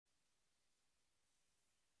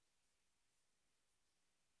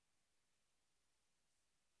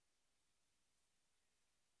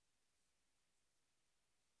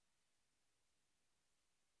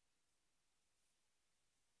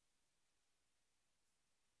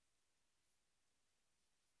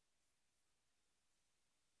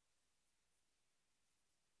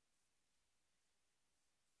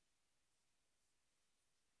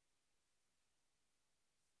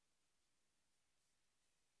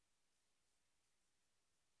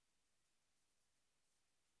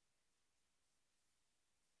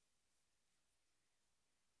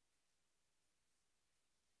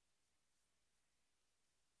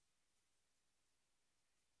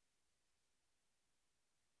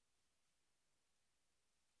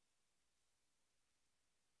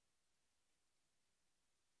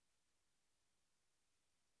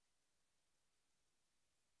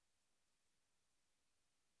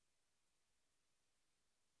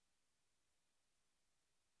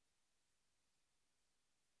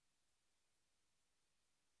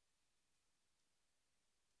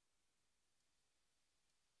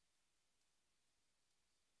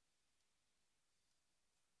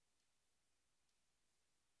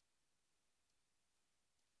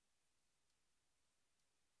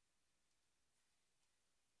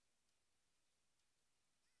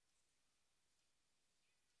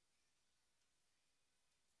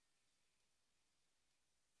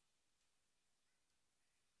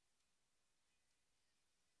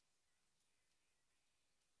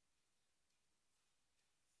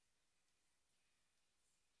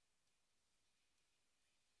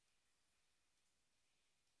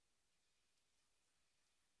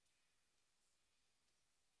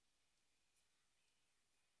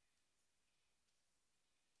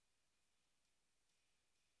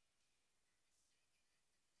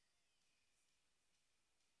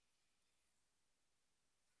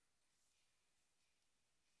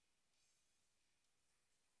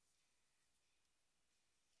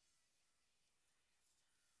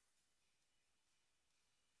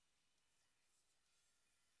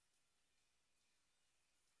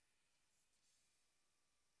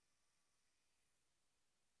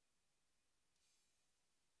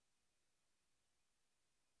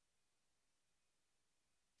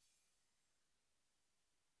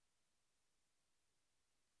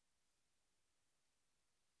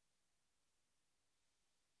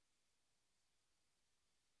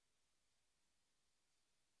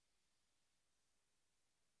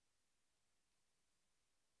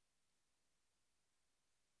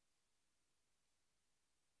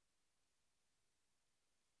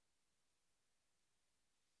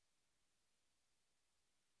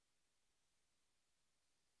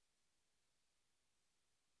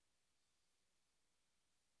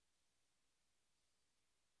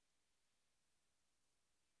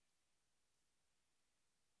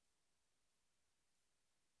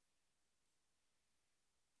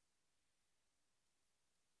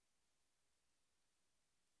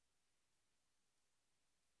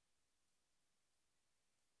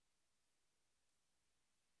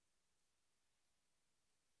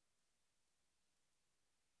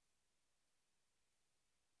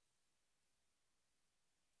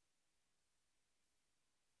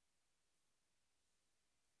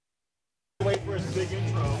Wait for his big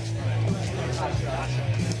intro.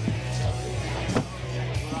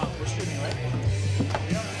 We're streaming, right?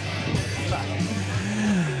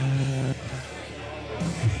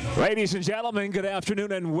 Ladies and gentlemen, good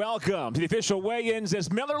afternoon and welcome to the official weigh-ins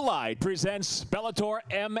as Miller Lite presents Bellator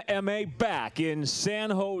MMA back in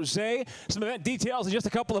San Jose. Some event details in just a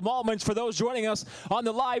couple of moments. For those joining us on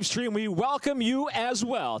the live stream, we welcome you as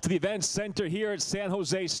well to the event center here at San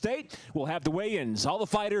Jose State. We'll have the weigh-ins, all the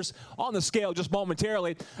fighters on the scale just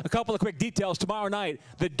momentarily. A couple of quick details. Tomorrow night,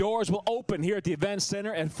 the doors will open here at the event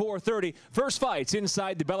center at 4:30. First fights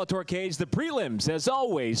inside the Bellator cage. The prelims, as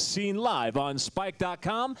always, seen live on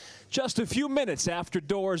Spike.com. Just a few minutes after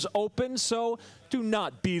doors open, so do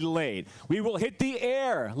not be late. We will hit the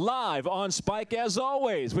air live on Spike as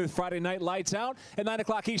always with Friday Night Lights Out at 9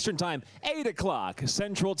 o'clock Eastern Time, 8 o'clock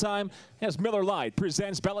Central Time as Miller Lite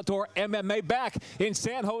presents Bellator MMA back in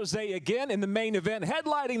San Jose again in the main event.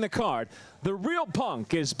 Headlining the card, the real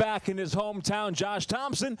punk is back in his hometown, Josh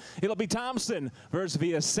Thomson. It'll be Thomson versus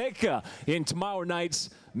Villaseca in tomorrow night's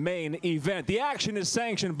main event. The action is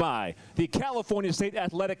sanctioned by the California State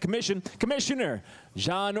Athletic Commission, Commissioner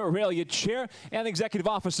John Aurelia Chair, and executive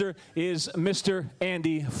officer is Mr.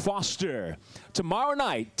 Andy Foster. Tomorrow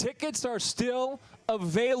night, tickets are still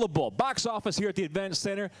available. Box office here at the event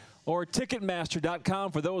center or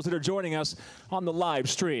Ticketmaster.com for those that are joining us on the live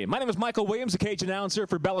stream. My name is Michael Williams, the cage announcer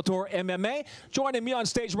for Bellator MMA. Joining me on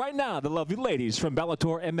stage right now, the lovely ladies from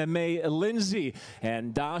Bellator MMA, Lindsay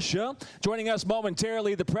and Dasha. Joining us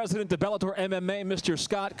momentarily, the president of Bellator MMA, Mr.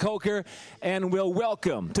 Scott Coker. And we'll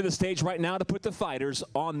welcome to the stage right now to put the fighters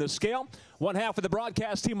on the scale. One half of the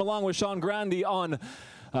broadcast team along with Sean Grandi on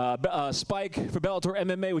Spike for Bellator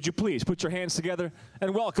MMA. Would you please put your hands together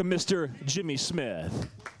and welcome Mr. Jimmy Smith.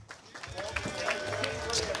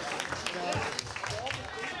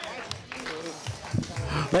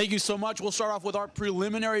 Thank you so much. We'll start off with our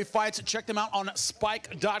preliminary fights. Check them out on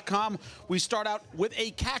Spike.com. We start out with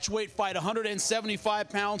a catchweight fight, 175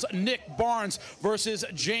 pounds. Nick Barnes versus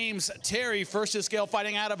James Terry. First to scale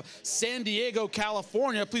fighting out of San Diego,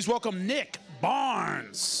 California. Please welcome Nick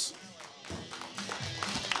Barnes.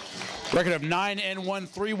 Record of 9-1,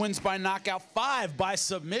 3 wins by knockout, 5 by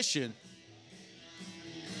submission.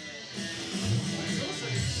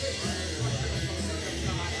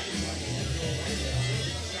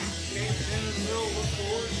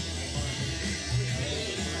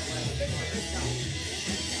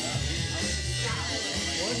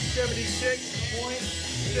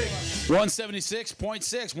 $176.6.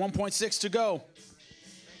 176.6, 1.6 to go.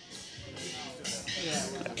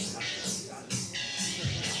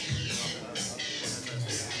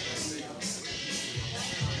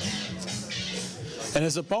 And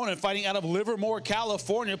his opponent fighting out of Livermore,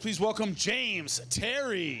 California, please welcome James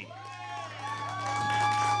Terry.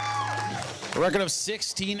 A record of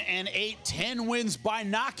 16-8, 10 wins by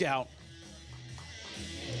knockout.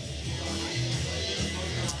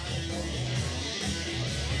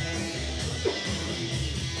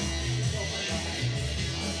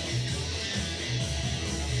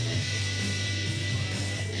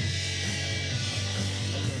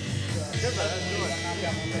 Good.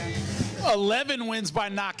 11 wins by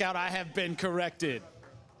knockout. I have been corrected.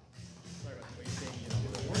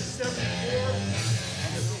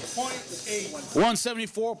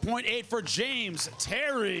 174.8 for James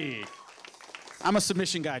Terry. I'm a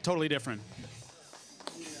submission guy, totally different.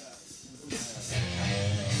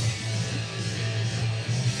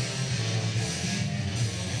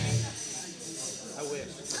 I wish.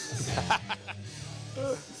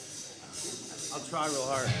 I'll try real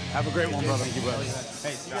hard. Have a great one, brother. Thank you, brother.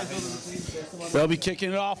 Hey, They'll be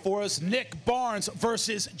kicking it off for us. Nick Barnes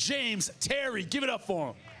versus James Terry. Give it up for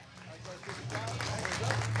him.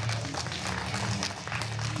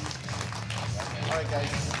 All right, guys.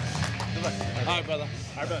 Good luck. All right, brother.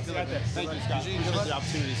 All right, brother. Good luck. Thank you, Scott. Appreciate the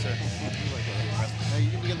opportunity, sir.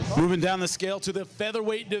 Moving down the scale to the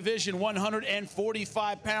featherweight division,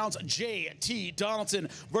 145 pounds, J.T. Donaldson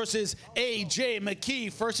versus A.J.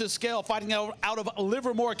 McKee. First to scale, fighting out of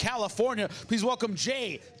Livermore, California. Please welcome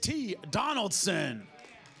J.T. Donaldson.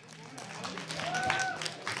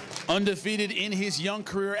 Undefeated in his young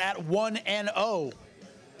career at 1-0.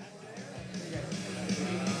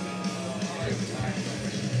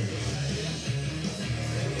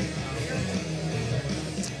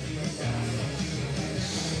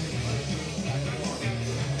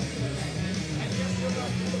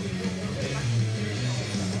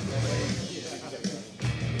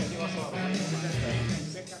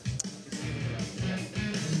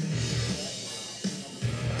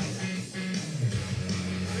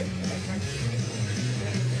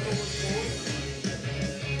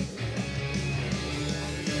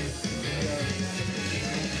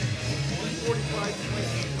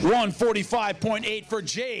 145.8 for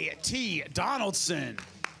J.T. Donaldson.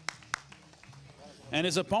 And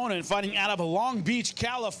his opponent fighting out of Long Beach,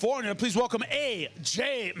 California. Please welcome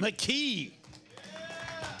A.J. McKee.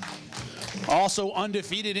 Also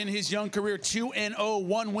undefeated in his young career, 2-0,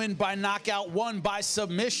 1 win by knockout, 1 by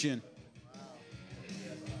submission.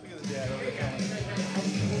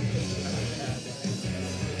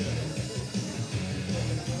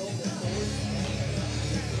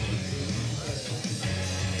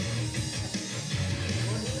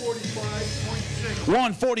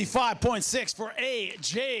 $145.6 for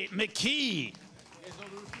A.J. McKee.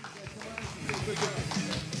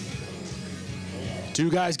 Two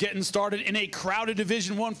guys getting started in a crowded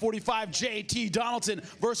division. 145, J.T. Donaldson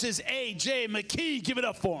versus A.J. McKee. Give it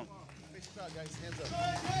up for him.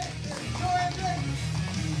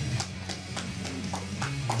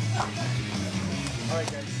 All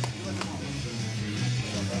right, guys.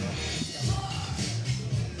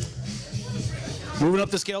 Moving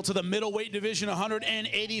up the scale to the middleweight division,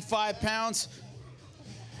 185 pounds.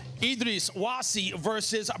 Idris Wasi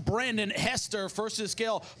versus Brandon Hester, first to the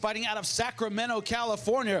scale, fighting out of Sacramento,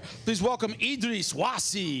 California. Please welcome Idris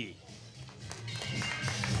Wasi.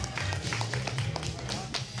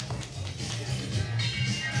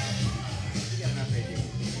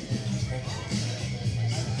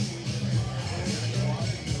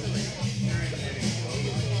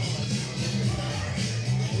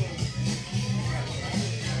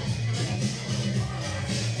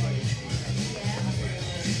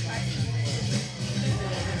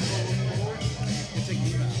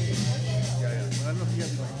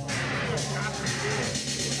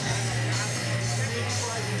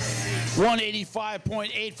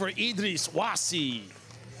 $185.8 for Idris Wasi.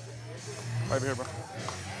 Right here, bro.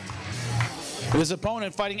 His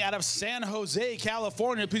opponent fighting out of San Jose,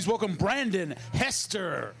 California. Please welcome Brandon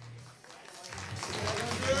Hester.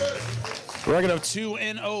 Record of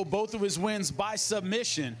 2-0, both of his wins by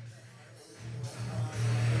submission.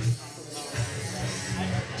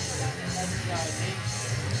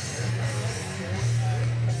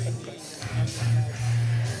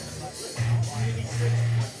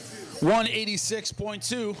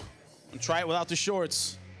 $186.2. Try it without the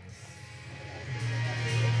shorts.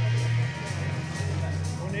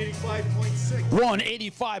 185.6.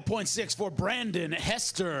 185.6 for Brandon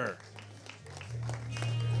Hester.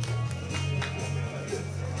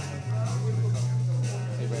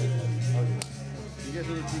 You guys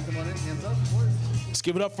ready to come on in? Hands up. Let's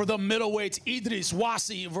give it up for the middleweights, Idris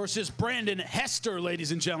Wasi versus Brandon Hester,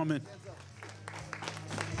 ladies and gentlemen.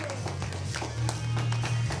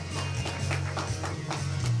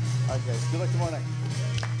 All right, guys. Good luck tomorrow night.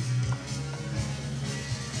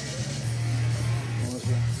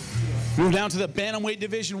 Move down to the bantamweight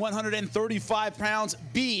division, 135 pounds.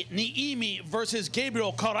 B. Niimi versus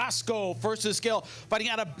Gabriel Carrasco, first to the scale, fighting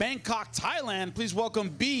out of Bangkok, Thailand. Please welcome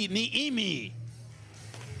B. Niimi.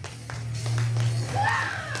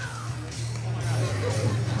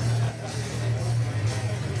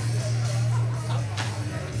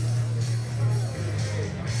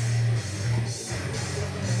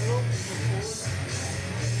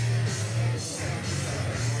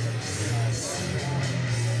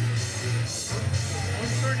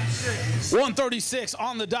 $136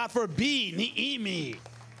 on the dot for B. Niimi.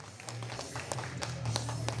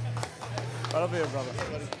 Right over here, brother.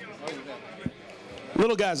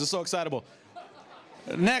 Little guys are so excitable.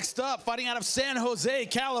 Next up, fighting out of San Jose,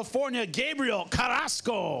 California, Gabriel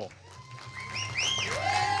Carrasco.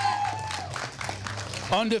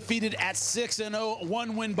 Undefeated at 6-0,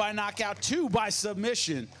 1 win by knockout, 2 by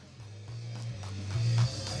submission.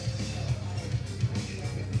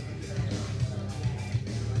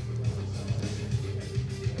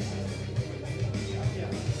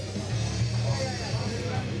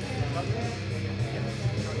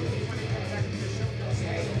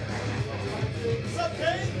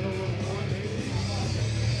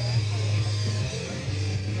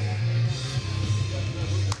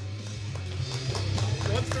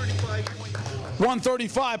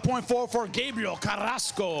 $135.4 for Gabriel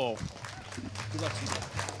Carrasco.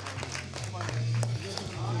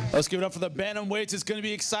 Let's give it up for the bantamweights. It's going to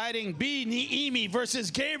be exciting. B. Niimi versus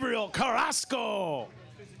Gabriel Carrasco. All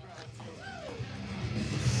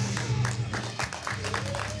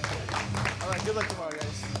right, good luck tomorrow,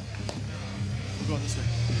 guys. We're going this way.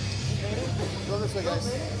 Go this way,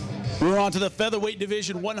 guys. We're on to the featherweight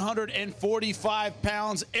division, 145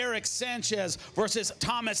 pounds. Eric Sanchez versus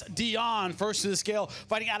Thomas Dion, first to the scale,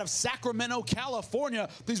 fighting out of Sacramento, California.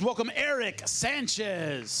 Please welcome Eric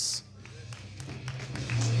Sanchez.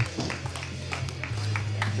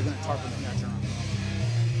 They're going to tarp him. Yeah, turn around.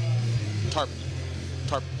 Tarp.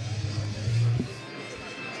 tarp.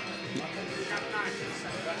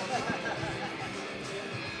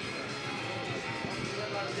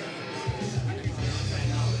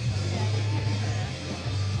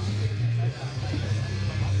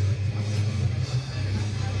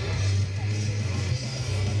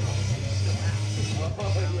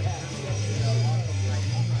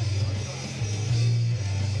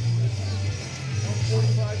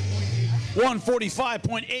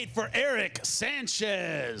 $145.8 for Eric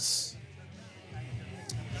Sanchez.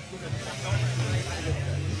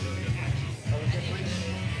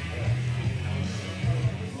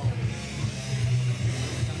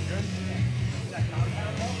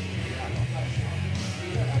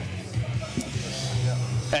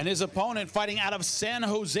 And his opponent fighting out of San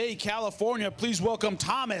Jose, California. Please welcome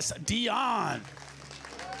Thomas Dion.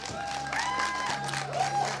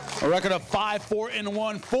 A record of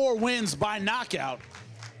 5-4-1, 4 wins by knockout.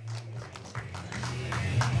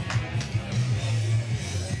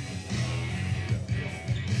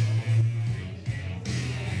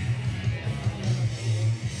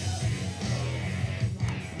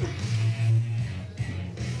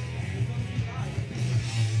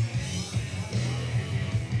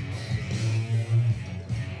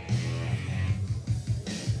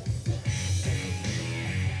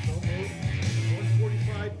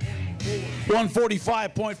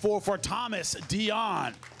 $145.4 for Thomas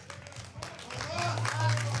Dion.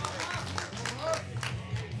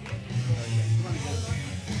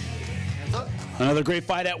 Another great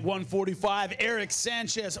fight at 145, Eric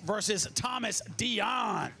Sanchez versus Thomas Dion.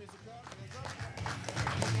 All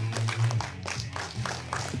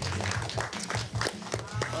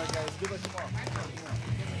right, guys, good luck tomorrow.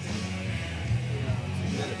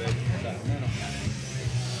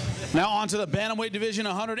 Now on to the bantamweight division,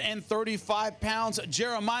 135 pounds.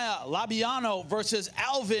 Jeremiah Labiano versus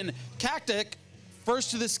Alvin Kaktic.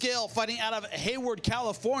 First to the scale, fighting out of Hayward,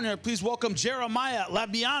 California. Please welcome Jeremiah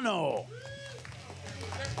Labiano.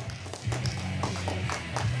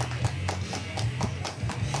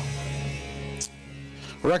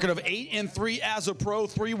 Record of 8-3 as a pro,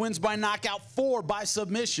 3 wins by knockout, 4 by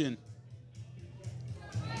submission.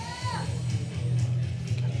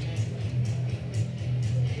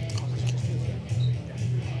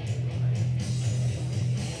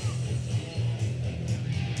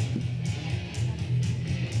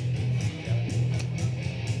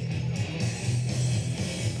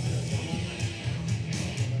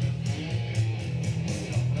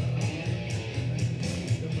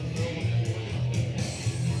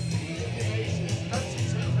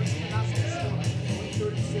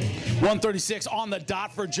 $136 on the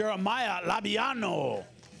dot for Jeremiah Labiano.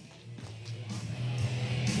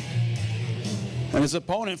 And his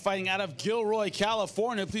opponent fighting out of Gilroy,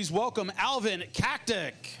 California. Please welcome Alvin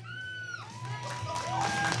Kaktic.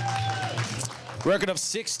 Record of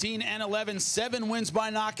 16-11, 7 wins by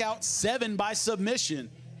knockout, 7 by submission.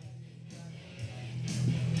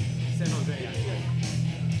 San Jose.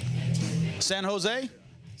 San Jose?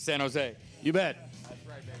 San Jose. You bet. That's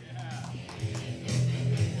right, baby.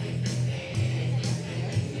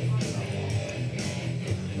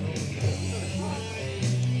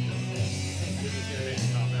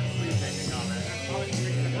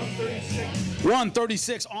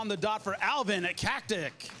 $136 on the dot for Alvin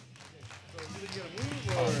Kaktic.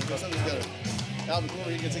 Alvin, come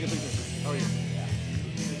over, you can take a picture. Oh, yeah.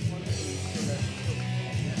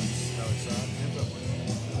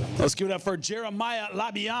 Let's give it up for Jeremiah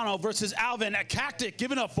Labiano versus Alvin Kaktic.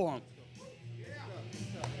 Give it up for him.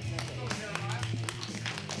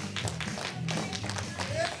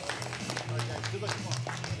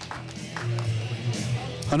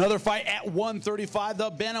 Another fight at 135, the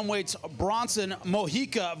bantamweights Bronson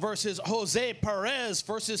Mojica versus Jose Perez.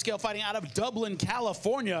 First to scale fighting out of Dublin,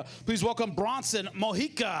 California. Please welcome Bronson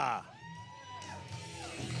Mojica.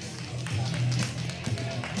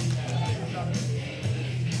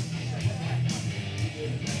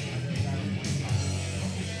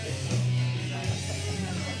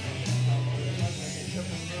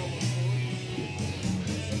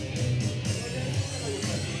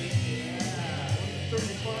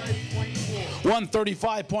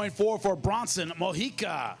 $135.4 for Bronson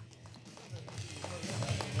Mojica.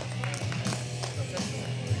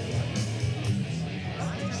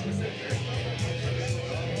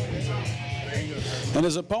 And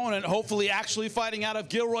his opponent, hopefully actually fighting out of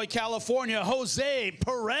Gilroy, California, Jose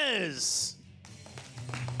Perez.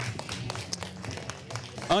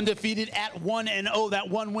 Undefeated at 1-0, that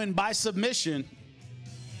 1 win by submission.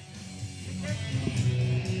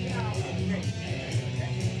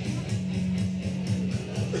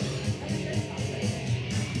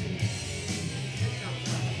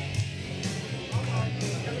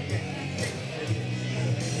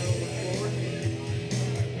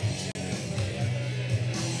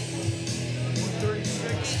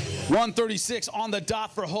 136 on the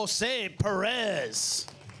dot for Jose Perez.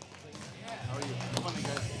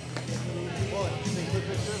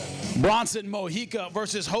 Bronson Mojica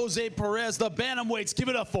versus Jose Perez, the bantamweights. Give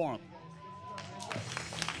it up for him.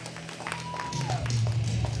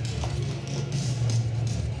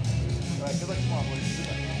 All right, good luck tomorrow, boys. Good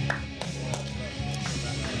luck.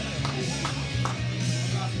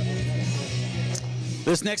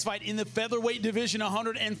 This next fight in the featherweight division,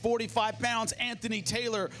 145 pounds, Anthony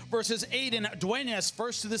Taylor versus Aiden Duenas.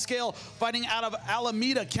 First to the scale, fighting out of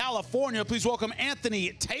Alameda, California. Please welcome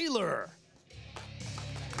Anthony Taylor.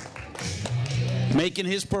 Making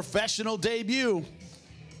his professional debut.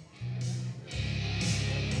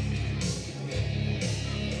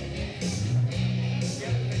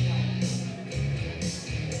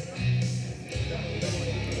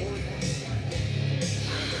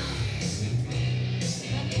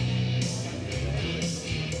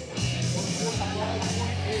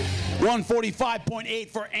 $145.8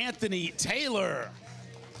 for Anthony Taylor.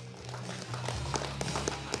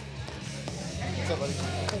 What's up, buddy?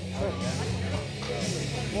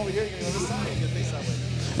 Come over here, you're gonna go this side, get face that way.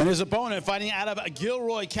 And his opponent fighting out of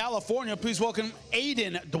Gilroy, California. Please welcome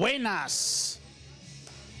Aiden Duenas.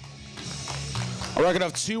 A record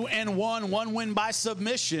of 2-1, one win by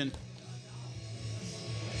submission.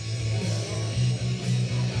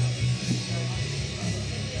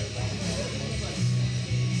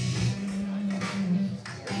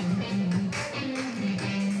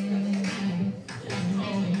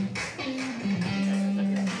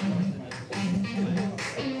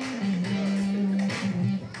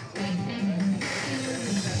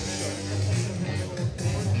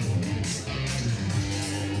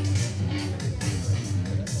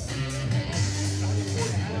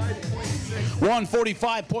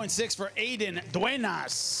 $145.6 for Aiden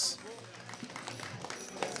Duenas.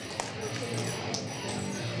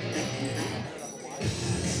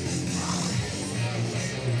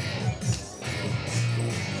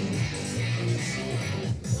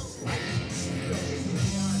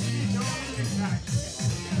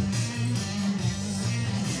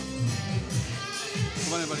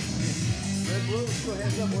 Come on, everybody. Red, blue, let's go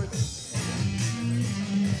hands up, boys.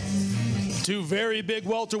 Two very big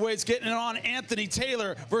welterweights getting it on. Anthony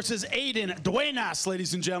Taylor versus Aiden Duenas,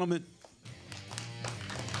 ladies and gentlemen.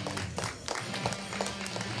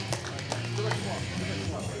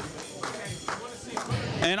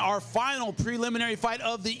 And our final preliminary fight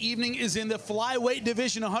of the evening is in the flyweight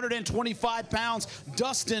division, 125 pounds.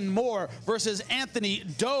 Dustin Moore versus Anthony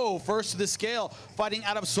Doe. First to the scale, fighting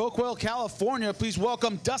out of Soquel, California. Please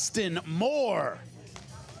welcome Dustin Moore.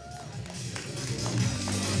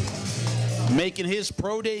 Making his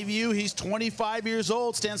pro debut, he's 25 years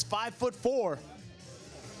old, stands 5'4".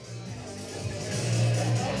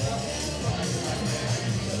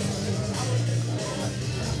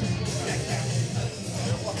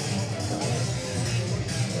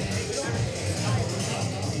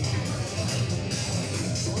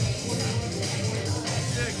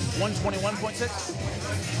 $121.6.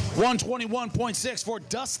 $121.6 for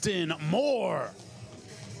Dustin Moore.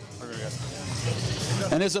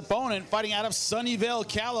 And his opponent fighting out of Sunnyvale,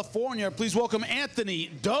 California. Please welcome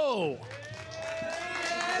Anthony Doe.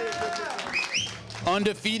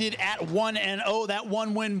 Undefeated at 1-0. That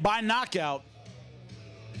one win by knockout.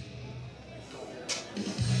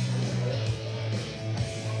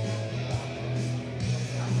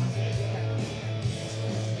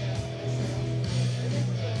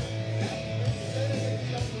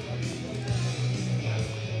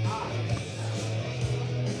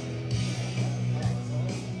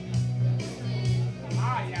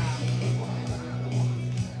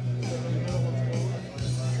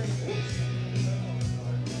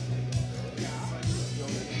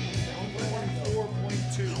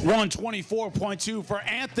 $124.2 for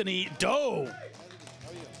Anthony Doe.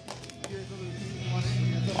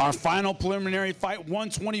 Our final preliminary fight,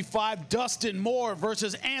 125, Dustin Moore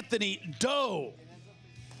versus Anthony Doe.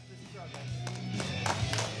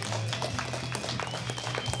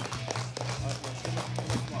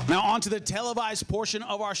 Now on to the televised portion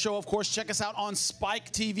of our show. Of course, check us out on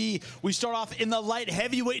Spike TV. We start off in the light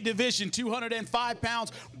heavyweight division, 205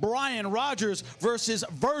 pounds. Brian Rogers versus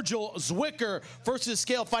Virgil Zwicker. First to the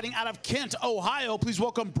scale, fighting out of Kent, Ohio. Please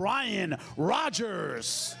welcome Brian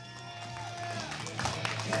Rogers.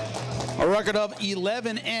 A record of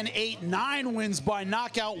 11-8, 9 wins by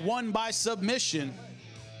knockout, 1 by submission.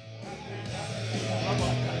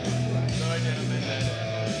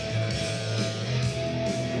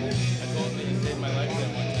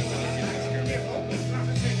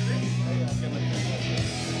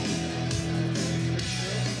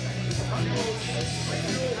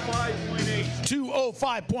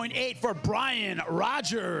 205.8 for Brian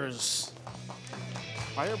Rogers.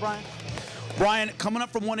 Right here, Brian. Brian, coming up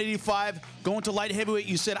from 185, going to light heavyweight,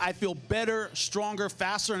 you said, I feel better, stronger,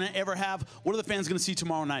 faster than I ever have. What are the fans going to see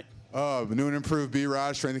tomorrow night? New and improved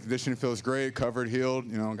B-Rod. Strength and conditioning feels great. Covered, healed.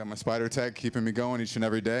 You know, got my spider tech keeping me going each and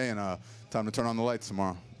every day. And time to turn on the lights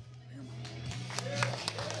tomorrow.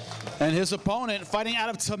 And his opponent, fighting out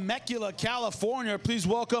of Temecula, California, please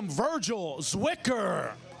welcome Virgil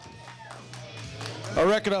Zwicker. A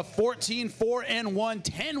record of 14-4-1,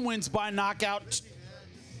 10 wins by knockout,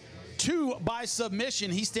 2 by submission.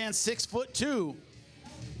 He stands 6'2".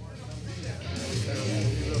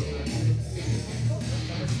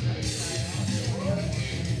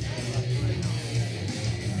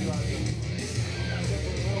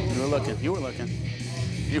 You were looking. You were looking.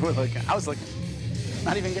 You were looking. I was looking.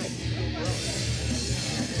 Not even good.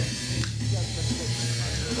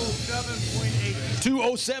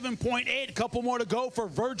 207.8. A couple more to go for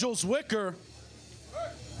Virgil Zwicker.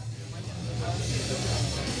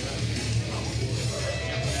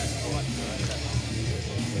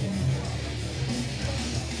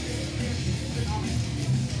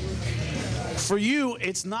 For you,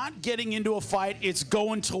 it's not getting into a fight, it's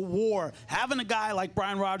going to war. Having a guy like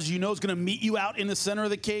Brian Rogers you know is going to meet you out in the center of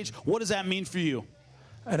the cage, what does that mean for you?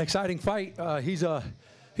 An exciting fight. He's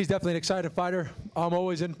definitely an excited fighter. I'm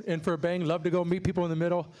always in for a bang. Love to go meet people in the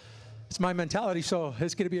middle. It's my mentality, so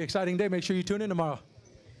it's going to be an exciting day. Make sure you tune in tomorrow.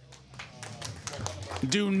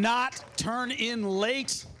 Do not turn in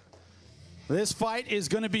late. This fight is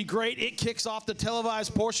going to be great. It kicks off the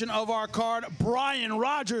televised portion of our card. Brian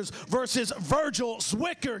Rogers versus Virgil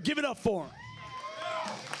Zwicker. Give it up for him.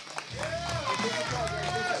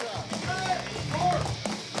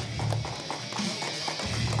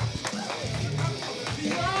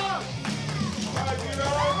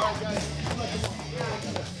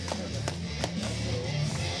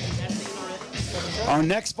 Our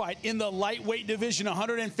next fight in the lightweight division,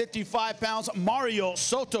 155 pounds, Mario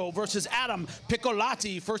Soto versus Adam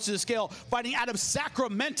Piccolati. First to the scale, fighting out of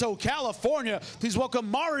Sacramento, California. Please welcome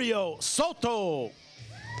Mario Soto.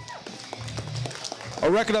 A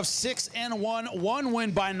record of 6-1, 1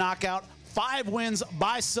 win by knockout, 5 wins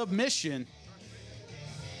by submission.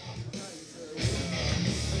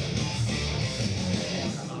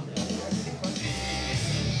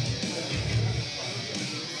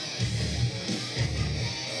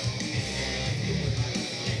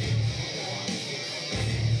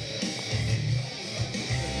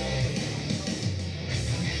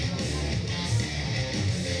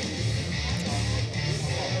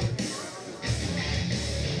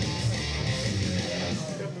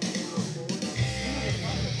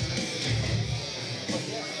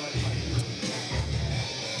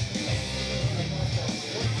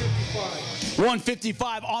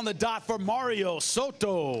 $155 on the dot for Mario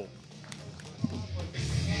Soto. You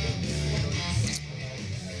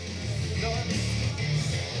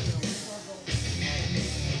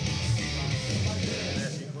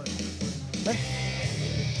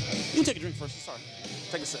can take a drink first. Sorry.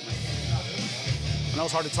 Take a sip, man. I know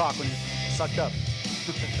it's hard to talk when you're sucked up.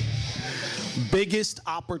 Biggest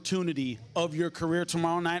opportunity of your career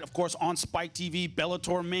tomorrow night, of course, on Spike TV,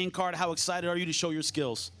 Bellator main card. How excited are you to show your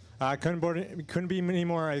skills? I couldn't be any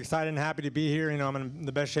more excited and happy to be here. You know, I'm in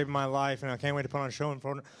the best shape of my life, and I can't wait to put on a show in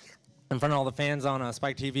front of all the fans on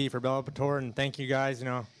Spike TV for Bellator. And thank you guys. You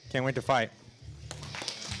know, can't wait to fight.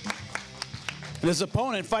 And his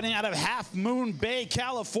opponent, fighting out of Half Moon Bay,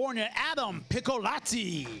 California, Adam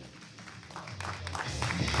Piccolati.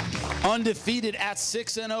 Undefeated at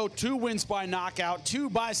 6-0, 2 wins by knockout,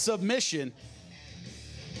 2 by submission.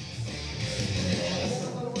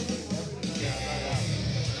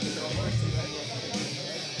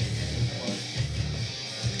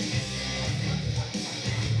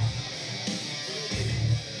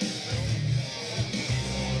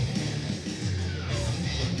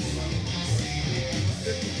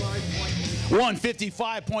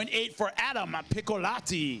 $155.8 for Adam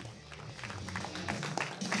Piccolati.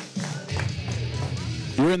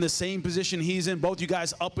 You're in the same position he's in. Both you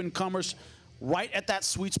guys up-and-comers, right at that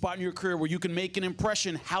sweet spot in your career where you can make an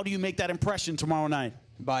impression. How do you make that impression tomorrow night?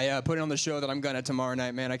 By putting on the show that I'm gonna tomorrow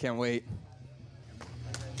night, man. I can't wait.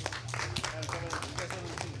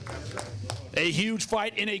 A huge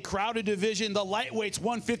fight in a crowded division. The lightweights,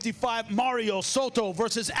 155, Mario Soto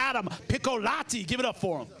versus Adam Piccolati. Give it up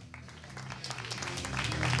for him.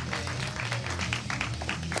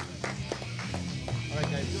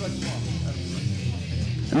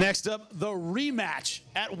 Next up, the rematch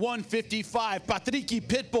at 155. Patricky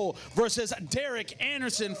Pitbull versus Derek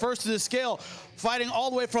Anderson. First to the scale, fighting all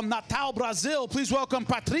the way from Natal, Brazil. Please welcome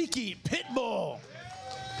Patricky Pitbull.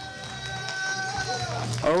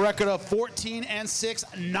 A record of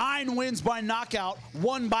 14-6, 9 wins by knockout,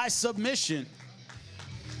 1 by submission.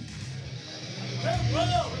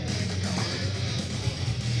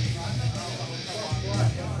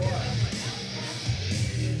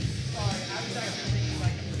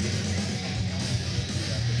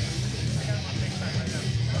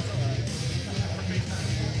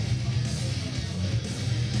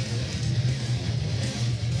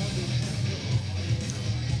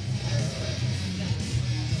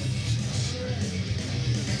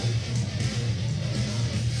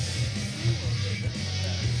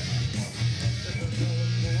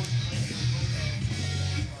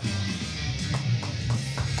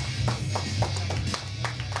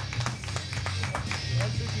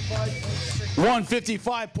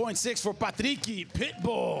 $155.6 for Patricky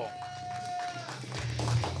Pitbull.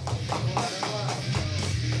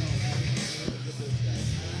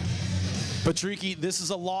 Patricky, this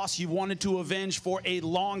is a loss you wanted to avenge for a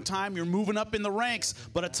long time. You're moving up in the ranks,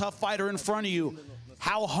 but a tough fighter in front of you.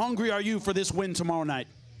 How hungry are you for this win tomorrow night?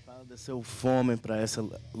 Fome para essa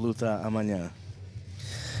luta amanhã.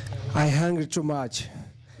 I hungry too much.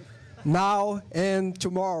 Now and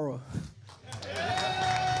tomorrow.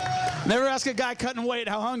 Never ask a guy cutting weight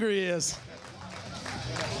how hungry he is.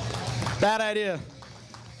 Bad idea.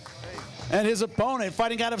 And his opponent,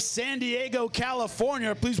 fighting out of San Diego,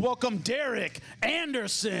 California, please welcome Derek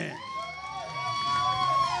Anderson.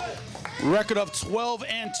 Record of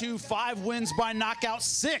 12-2, 5 wins by knockout,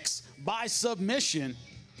 6 by submission.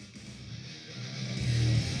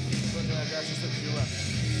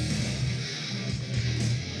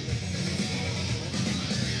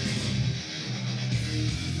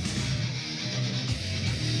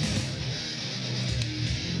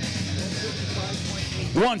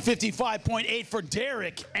 $155.8 for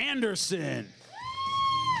Derek Anderson.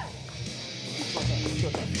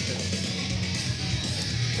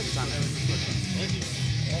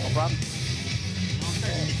 No problem.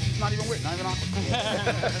 It's not even weird, not even awkward.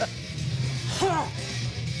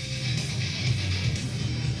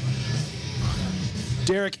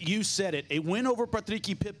 Derek, you said it. A win over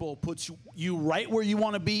Patricky Pitbull puts you right where you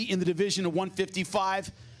want to be in the division of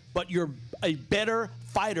 155, but you're a better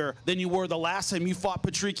fighter than you were the last time you fought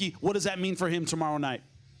Patricky. What does that mean for him tomorrow night?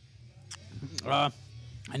 I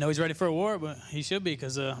know he's ready for a war, but he should be,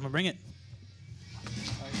 because I'm going to bring it.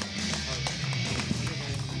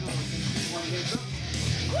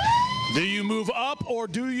 Do you move up or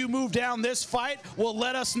do you move down this fight? Well,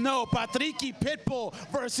 let us know. Patricky Pitbull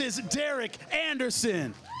versus Derek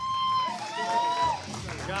Anderson.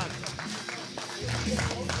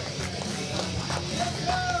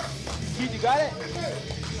 Keith, you got it? All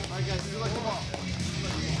right, guys, good luck tomorrow.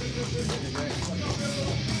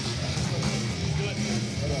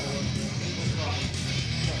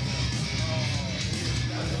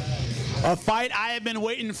 A fight I have been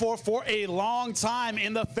waiting for a long time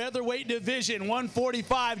in the featherweight division.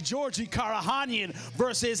 145, Georgi Karakhanyan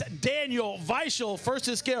versus Daniel Weichel. First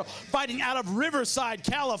to scale, fighting out of Riverside,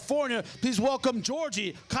 California. Please welcome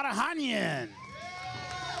Georgi Karakhanyan.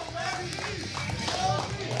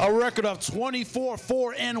 A record of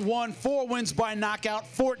 24-4-1, 4 wins by knockout,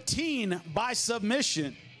 14 by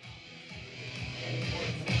submission.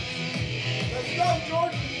 Let's go,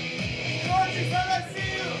 Georgi! Georgi, let us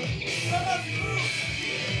see you! Let us move!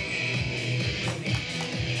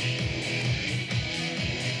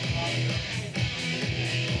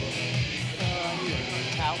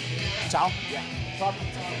 Ciao. Yeah.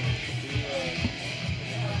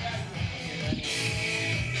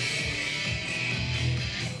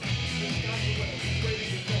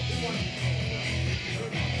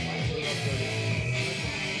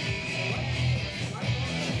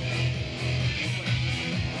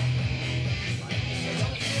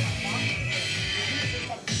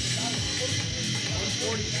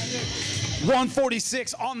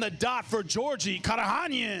 146 on the dot for Georgi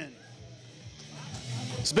Karakhanyan.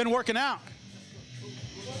 It's been working out.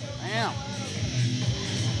 Damn.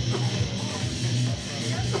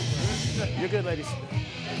 You're good, ladies.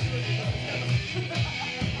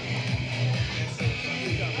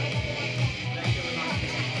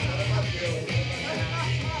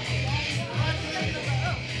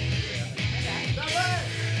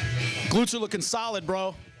 Glutes are looking solid,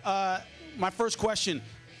 bro. My first question.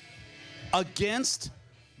 Against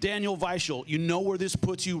Daniel Weichel, you know where this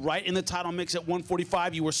puts you, right in the title mix at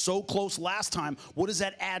 145. You were so close last time. What does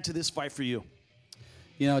that add to this fight for you?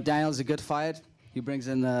 You know, Daniel's a good fight. He brings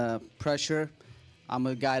in the pressure. I'm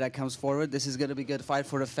a guy that comes forward. This is going to be a good fight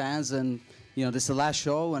for the fans. And, you know, this is the last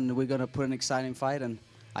show, and we're going to put an exciting fight, and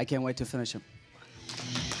I can't wait to finish him.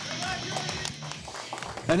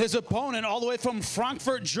 And his opponent, all the way from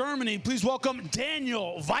Frankfurt, Germany, please welcome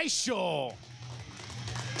Daniel Weichel.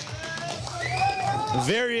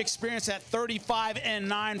 Very experienced at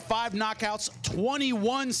 35-9, 5 knockouts,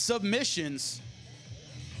 21 submissions.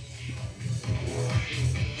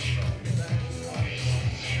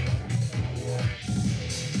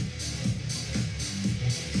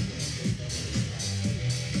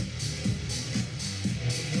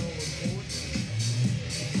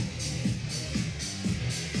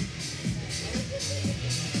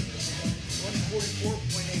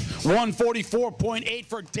 $144.8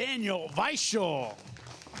 for Daniel Weichel.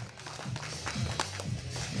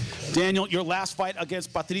 Daniel, your last fight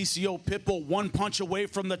against Patricio Pitbull, 1 punch away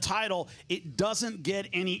from the title. It doesn't get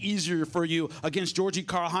any easier for you against Georgi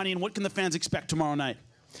Karakhanyan. What can the fans expect tomorrow night?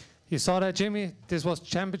 You saw that, Jimmy? This was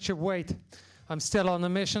championship weight. I'm still on a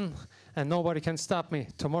mission, and nobody can stop me.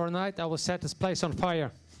 Tomorrow night, I will set this place on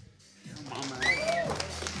fire.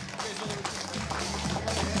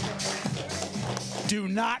 Do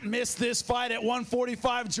not miss this fight at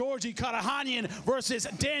 145. Georgi Karakhanyan versus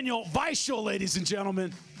Daniel Weichel, ladies and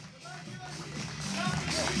gentlemen.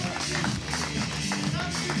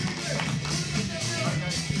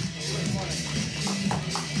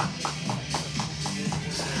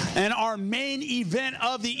 And our main event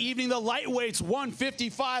of the evening, the lightweights,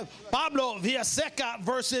 155, Pablo Villaseca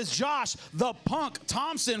versus Josh the Punk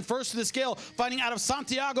Thomson, first to the scale, fighting out of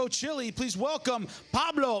Santiago, Chile. Please welcome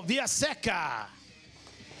Pablo Villaseca.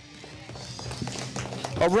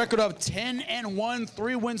 A record of 10-1,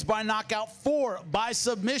 3 wins by knockout, 4 by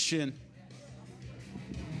submission.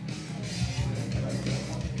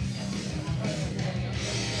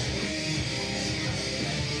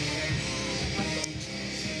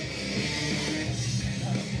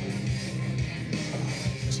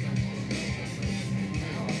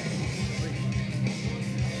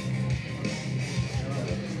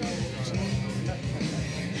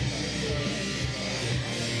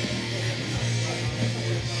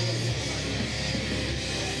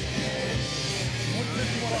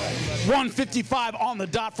 $155 on the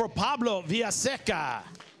dot for Pablo Villaseca.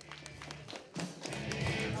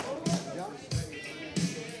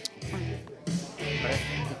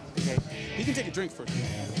 You can take a drink first.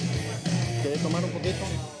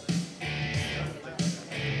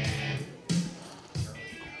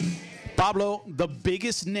 Pablo, the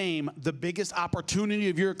biggest name, the biggest opportunity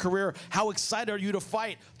of your career. How excited are you to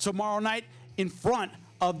fight tomorrow night in front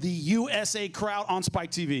of the USA crowd on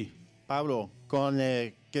Spike TV? Pablo,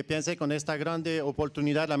 ¿qué piensas con esta grande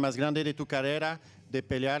oportunidad, la más grande de tu carrera, de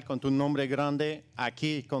pelear con tu nombre grande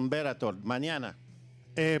aquí con Bellator mañana?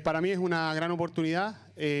 Para mí es una gran oportunidad,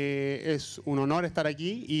 es un honor estar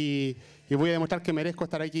aquí y voy a demostrar que merezco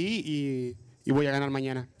estar aquí y voy a ganar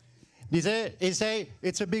mañana. Dice,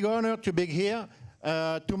 it's a big honor to be here.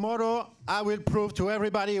 Tomorrow I will prove to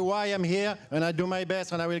everybody why I'm here, and I do my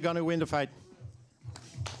best, and I will gonna win the fight.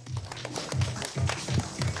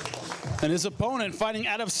 And his opponent fighting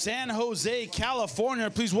out of San Jose, California.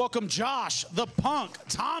 Please welcome Josh the Punk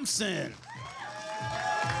Thomson.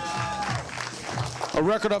 A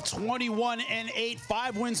record of 21-8,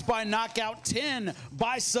 5 wins by knockout, 10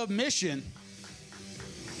 by submission.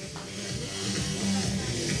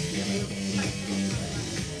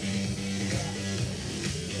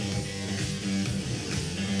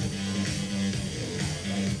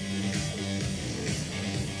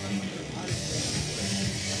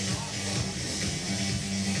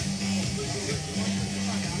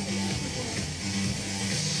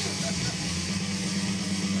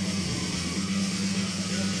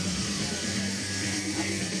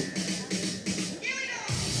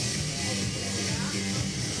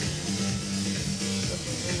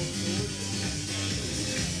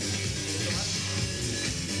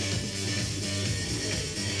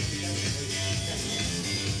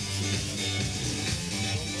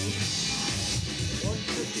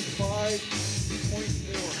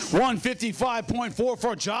 $155.4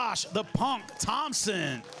 for Josh the Punk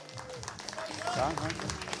Thomson.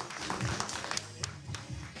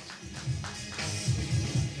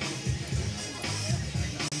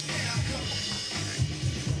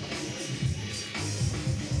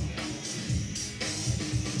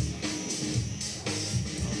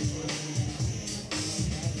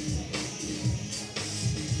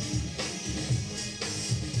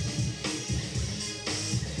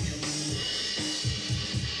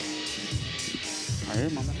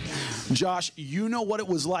 Josh, you know what it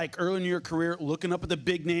was like early in your career, looking up at the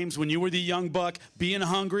big names when you were the young buck, being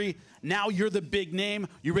hungry. Now you're the big name.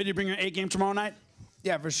 You ready to bring your A game tomorrow night?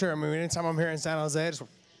 Yeah, for sure. I mean, anytime I'm here in San Jose, I just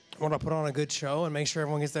want to put on a good show and make sure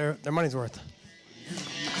everyone gets their money's worth.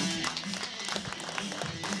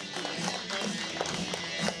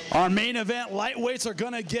 Our main event lightweights are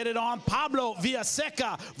going to get it on. Pablo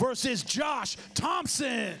Villaseca versus Josh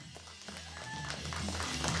Thomson.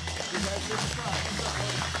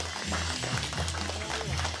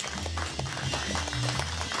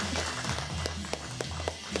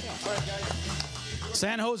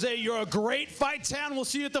 San Jose, you're a great fight town. We'll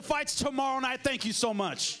see you at the fights tomorrow night. Thank you so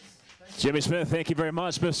much. Jimmy Smith, thank you very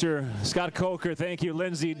much. Mr. Scott Coker, thank you.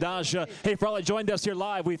 Lindsay, Dasha. Hey, for all that joined us here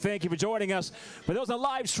live, we thank you for joining us. For those on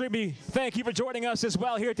live streaming, thank you for joining us as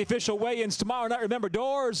well here at the official weigh-ins tomorrow night. Remember,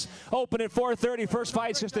 doors open at 4:30. First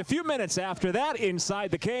fight's just a few minutes after that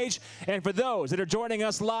inside the cage. And for those that are joining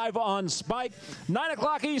us live on Spike, 9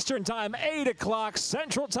 o'clock Eastern Time, 8 o'clock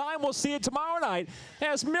Central Time. We'll see you tomorrow night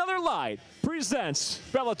as Miller Lite presents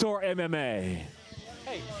Bellator MMA.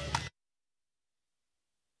 Hey.